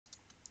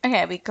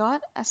Okay, we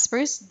got a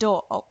spruce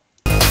door. Oh.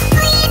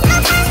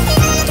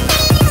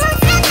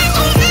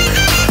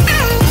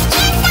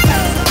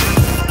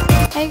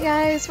 Hey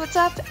guys, what's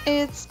up?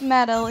 It's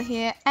Madella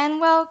here,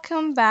 and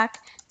welcome back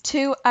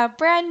to a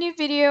brand new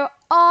video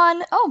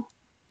on...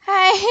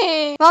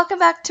 Hey! Welcome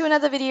back to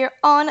another video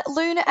on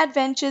Lunar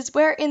Adventures.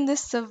 We're in this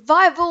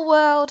survival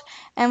world,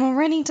 and we're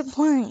ready to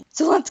play.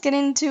 So let's get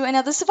into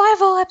another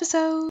survival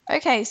episode.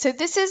 Okay, so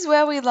this is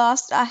where we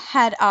last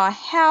had our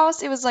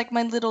house. It was like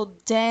my little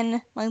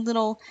den, my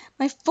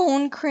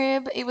fawn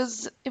crib. It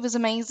was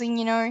amazing,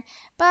 you know.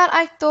 But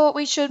I thought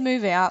we should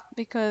move out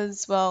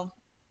because, well...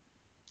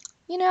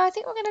 you know, I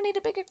think we're going to need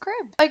a bigger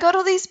crib. I got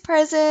all these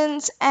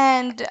presents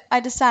and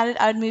I decided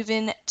I'd move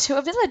in to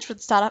a village.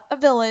 Would start up a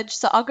village,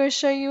 so I'll go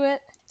show you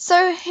it.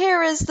 So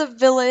here is the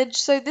village.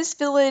 So this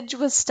village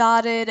was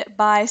started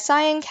by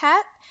Cyan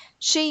Cat.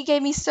 She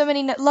gave me so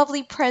many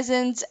lovely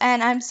presents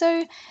and I'm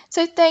so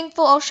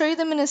thankful. I'll show you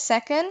them in a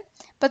second.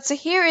 But so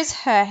here is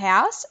her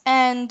house,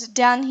 and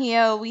down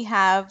here we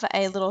have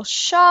a little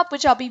shop,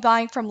 which I'll be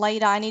buying from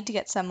later. I need to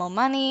get some more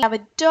money. We have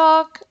a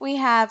dock, we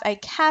have a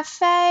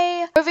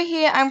cafe. Over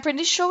here, I'm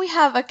pretty sure we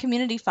have a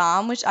community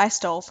farm, which I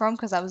stole from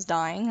because I was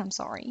dying. I'm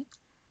sorry.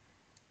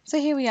 So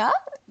here we are.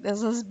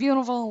 This is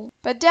beautiful.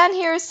 But down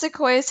here is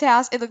Sequoia's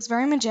house. It looks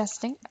very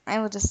majestic. I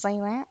will just say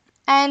that.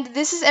 And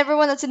this is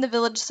everyone that's in the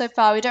village so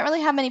far. We don't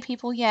really have many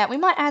people yet. We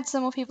might add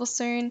some more people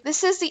soon.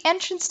 This is the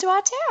entrance to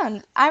our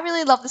town. I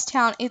really love this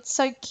town. It's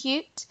so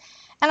cute.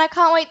 And I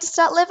can't wait to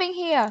start living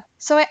here.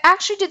 So I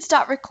actually did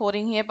start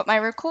recording here, but my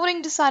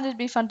recording decided to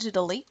be fun to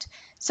delete.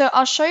 So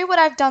I'll show you what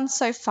I've done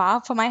so far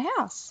for my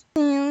house.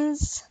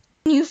 Here's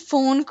new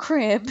fawn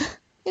crib.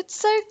 It's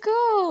so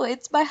cool.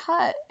 It's my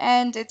hut.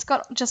 And it's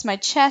got just my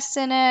chests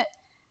in it.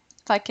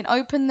 If I can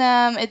open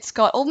them, it's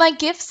got all my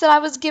gifts that I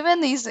was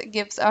given. These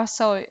gifts are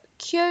so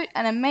cute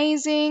and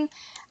amazing.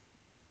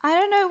 I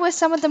don't know where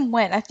some of them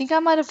went. I think I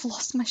might have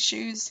lost my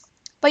shoes.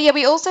 But yeah,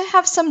 we also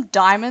have some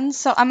diamonds,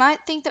 so I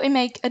might think that we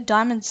make a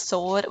diamond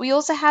sword. We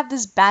also have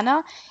this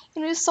banner.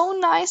 You know, it's so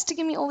nice to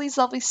give me all these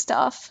lovely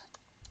stuff.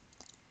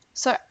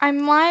 So I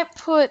might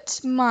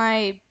put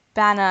my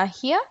banner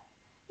here.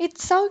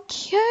 It's so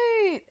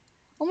cute.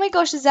 Oh my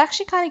gosh, it's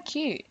actually kind of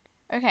cute.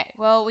 Okay,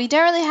 well, we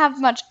don't really have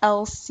much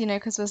else, you know,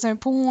 because we're so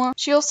poor.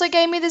 She also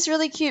gave me this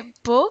really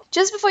cute book.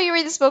 Just before you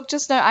read this book,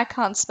 just know I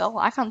can't spell.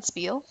 I can't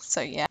spiel,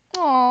 so yeah.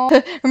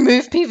 Aww.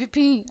 Remove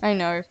PvP. I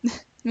know.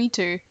 Me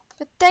too.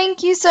 But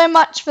thank you so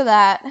much for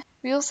that.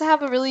 We also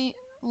have a really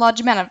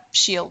large amount of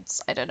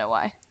shields. I don't know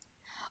why.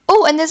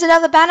 Oh, and there's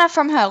another banner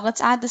from her.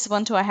 Let's add this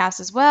one to our house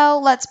as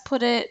well. Let's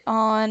put it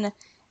on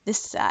this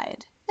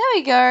side. There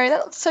we go.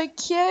 That looks so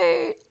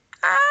cute.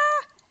 Ah!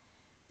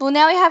 Well,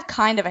 now we have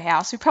kind of a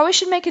house. We probably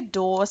should make a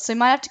door, so we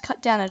might have to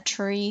cut down a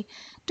tree.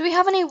 Do we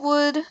have any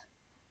wood?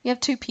 We have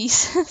 2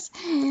 pieces.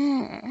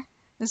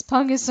 This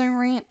pug is so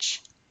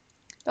rich.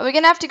 But we're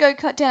going to have to go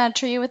cut down a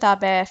tree with our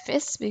bare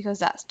fists, because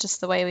that's just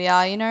the way we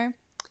are, you know. I'm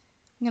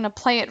going to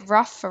play it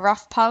rough for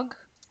rough pug.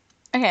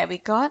 Okay, we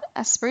got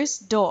a spruce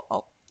door.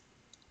 Oh.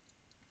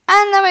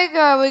 And there we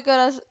go. We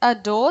got a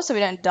door so we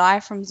don't die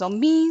from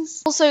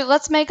zombies. Also,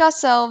 let's make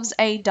ourselves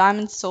a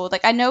diamond sword.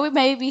 Like, I know we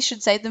maybe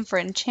should save them for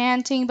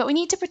enchanting, but we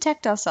need to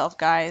protect ourselves,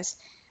 guys.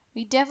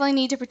 We definitely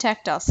need to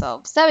protect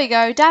ourselves. There we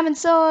go. Diamond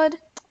sword.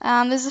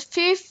 There's a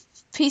few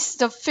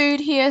pieces of food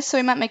here, so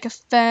we might make a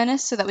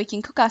furnace so that we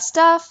can cook our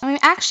stuff. And we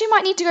actually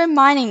might need to go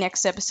mining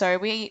next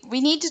episode. We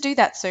need to do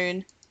that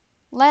soon.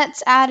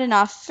 Let's add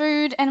enough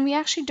food, and we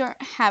actually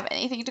don't have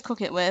anything to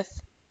cook it with.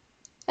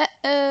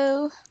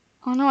 Uh-oh.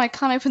 Oh no, I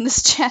can't open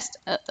this chest.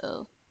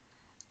 Uh-oh.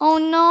 Oh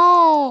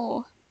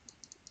no.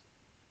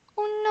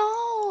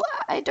 Oh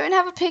no. I don't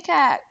have a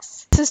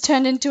pickaxe. This has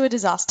turned into a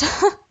disaster.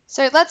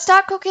 So let's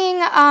start cooking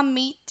our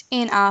meat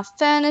in our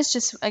furnace.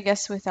 Just, I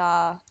guess, with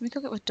our... Can we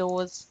cook it with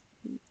doors?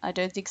 I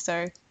don't think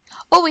so.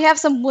 Oh, we have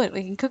some wood.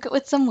 We can cook it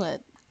with some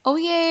wood. Oh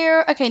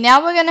yeah. Okay,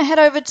 now we're going to head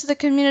over to the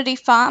community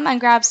farm and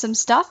grab some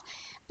stuff.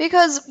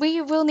 Because we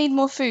will need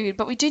more food.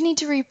 But we do need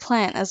to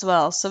replant as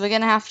well. So we're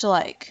going to have to,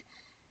 like...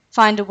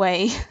 find a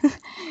way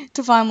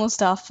to find more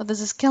stuff.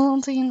 There's a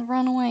skeleton,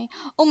 run away.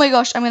 Oh my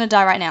gosh, I'm gonna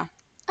die right now.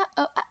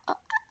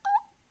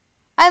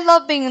 I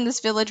love being in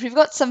this village. We've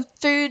got some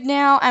food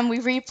now and we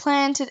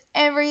replanted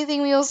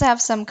everything. We also have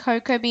some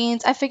cocoa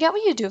beans. I forget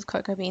what you do with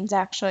cocoa beans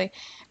actually,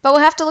 but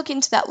we'll have to look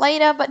into that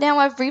later. But now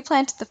I've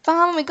replanted the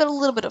farm and we've got a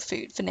little bit of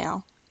food for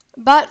now.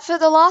 But for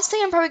the last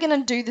thing I'm probably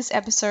gonna do this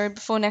episode,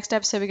 before next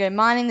episode we go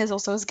mining, there's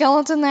also a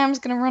skeleton there. I'm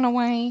just gonna run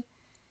away.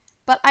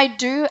 But I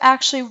do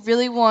actually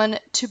really want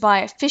to buy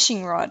a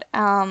fishing rod.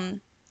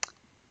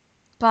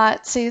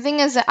 But see, the thing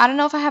is that I don't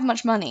know if I have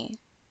much money.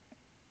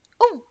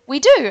 Oh, we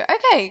do.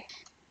 Okay.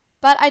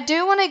 But I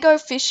do want to go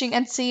fishing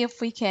and see if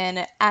we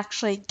can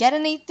actually get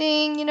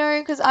anything, you know,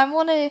 because I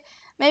want to...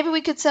 Maybe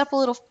we could set up a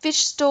little fish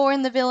store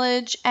in the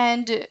village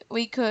and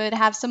we could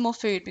have some more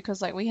food because,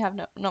 like, we have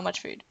not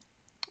much food.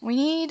 We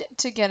need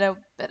to get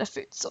a better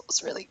food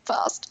source really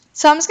fast.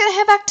 So I'm just going to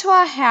head back to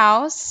our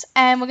house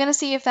and we're going to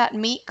see if that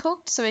meat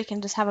cooked so we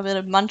can just have a bit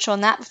of munch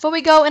on that before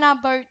we go in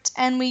our boat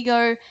and we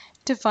go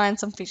to find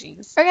some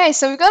fishies. Okay,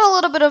 so we've got a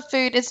little bit of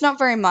food. It's not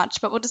very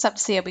much, but we'll just have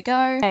to see how we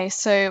go. Okay,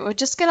 so we're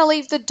just gonna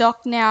leave the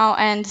dock now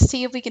and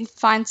see if we can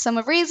find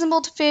somewhere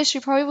reasonable to fish.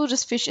 We probably will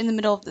just fish in the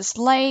middle of this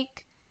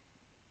lake.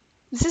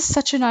 This is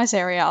such a nice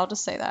area, I'll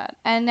just say that.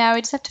 And now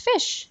we just have to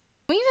fish.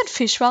 Can we even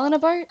fish while in a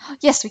boat?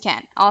 Yes, we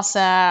can.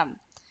 Awesome.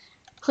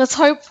 Let's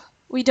hope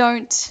we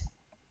don't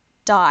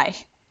die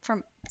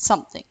from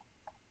something.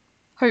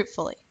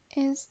 Hopefully.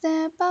 Is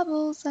there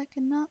bubbles? I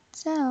cannot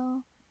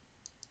tell.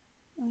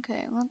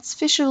 Okay, let's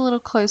fish a little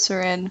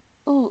closer in.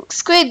 Ooh,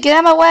 squid, get out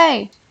of my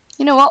way!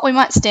 You know what? We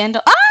might stand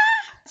on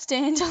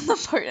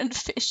the boat and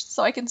fish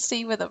so I can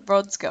see where the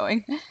rod's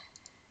going.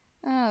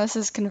 Oh, this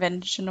is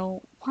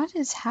conventional. What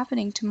is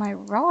happening to my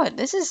rod?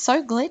 This is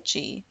so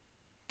glitchy.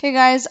 Okay,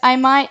 guys, I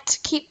might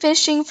keep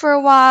fishing for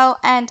a while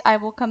and I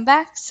will come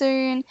back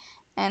soon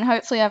and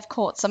hopefully I've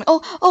caught something.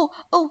 Oh!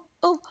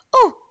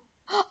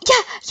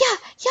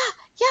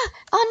 Yeah!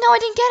 Oh no, I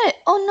didn't get it!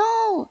 Oh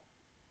no!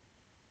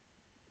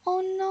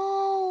 Oh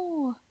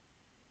no!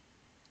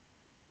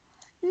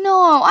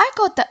 No, I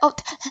got that. Oh,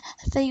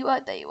 there you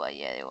are,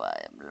 yeah, you are.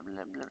 Blah,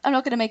 blah, blah. I'm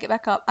not going to make it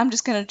back up. I'm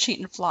just going to cheat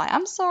and fly.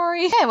 I'm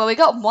sorry. Okay, well, we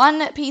got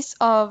one piece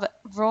of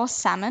raw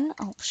salmon.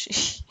 Oh,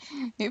 shit.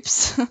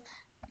 Oops.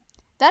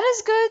 That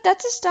is good.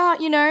 That's a start,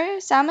 you know.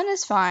 Salmon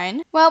is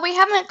fine. Well, we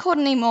haven't caught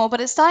any more,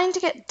 but it's starting to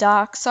get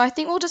dark, so I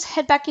think we'll just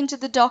head back into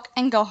the dock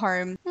and go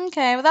home.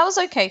 Okay, well, that was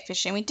okay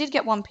fishing. We did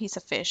get one piece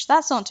of fish.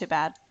 That's not too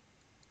bad.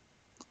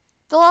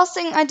 The last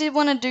thing I did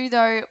want to do,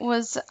 though,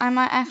 was I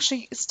might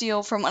actually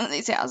steal from one of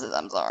these houses.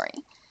 I'm sorry.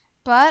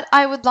 But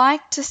I would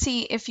like to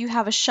see if you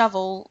have a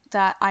shovel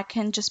that I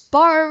can just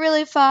borrow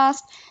really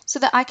fast so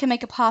that I can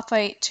make a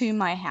pathway to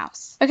my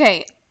house.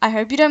 Okay, I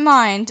hope you don't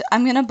mind.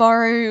 I'm going to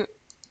borrow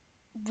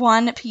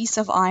one piece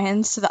of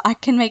iron so that I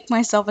can make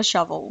myself a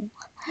shovel.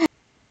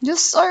 You're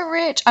so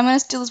rich. I'm going to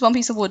steal this one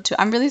piece of wood too.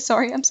 I'm really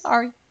sorry. I'm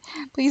sorry.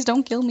 Please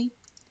don't kill me.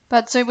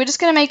 But so we're just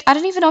going to make, I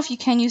don't even know if you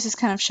can use this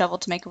kind of shovel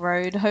to make a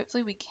road.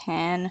 Hopefully we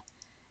can.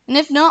 And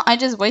if not, I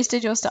just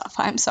wasted your stuff.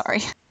 I'm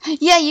sorry.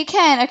 Yeah, you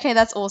can. Okay,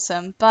 that's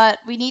awesome. But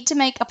we need to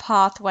make a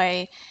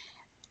pathway.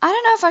 I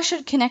don't know if I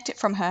should connect it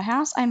from her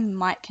house. I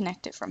might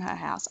connect it from her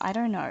house. I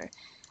don't know.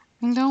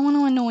 I don't want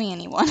to annoy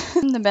anyone.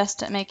 I'm the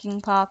best at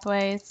making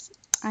pathways.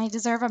 I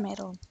deserve a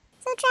medal.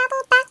 So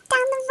travel back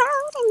down the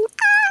road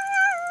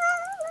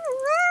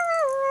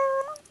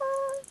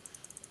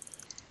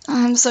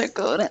and I'm so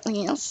good at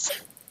this.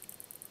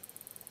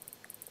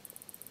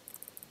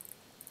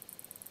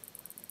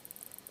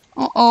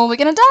 Uh-oh, we're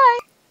gonna die.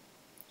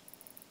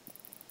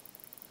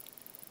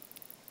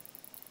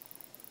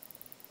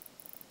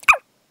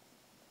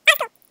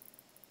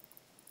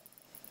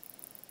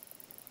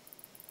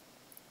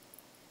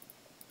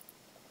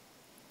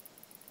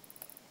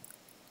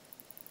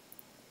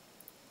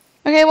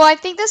 Okay, well, I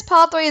think this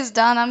pathway is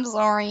done. I'm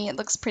sorry, it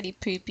looks pretty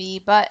poopy,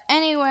 but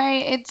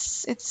anyway,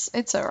 it's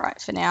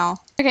alright for now.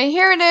 Okay,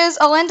 here it is.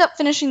 I'll end up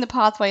finishing the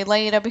pathway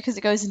later because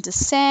it goes into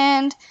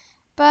sand.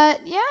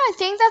 But yeah, I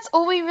think that's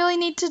all we really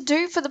need to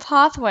do for the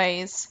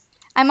pathways.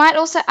 I might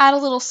also add a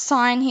little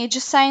sign here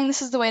just saying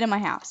this is the way to my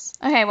house.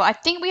 Okay, well, I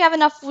think we have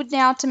enough wood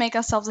now to make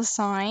ourselves a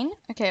sign.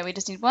 Okay, we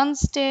just need one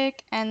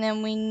stick, and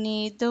then we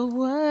need the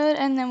wood,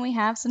 and then we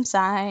have some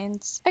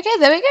signs. Okay,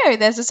 there we go.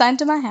 There's a sign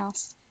to my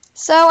house.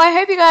 So I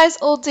hope you guys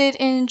all did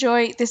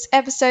enjoy this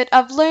episode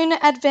of Lunar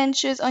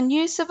Adventures on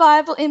New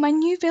Survival in my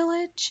new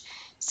village.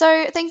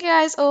 So thank you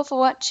guys all for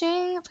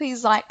watching.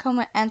 Please like,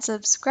 comment, and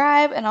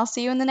subscribe, and I'll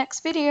see you in the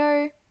next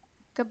video.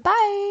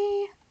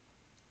 Goodbye!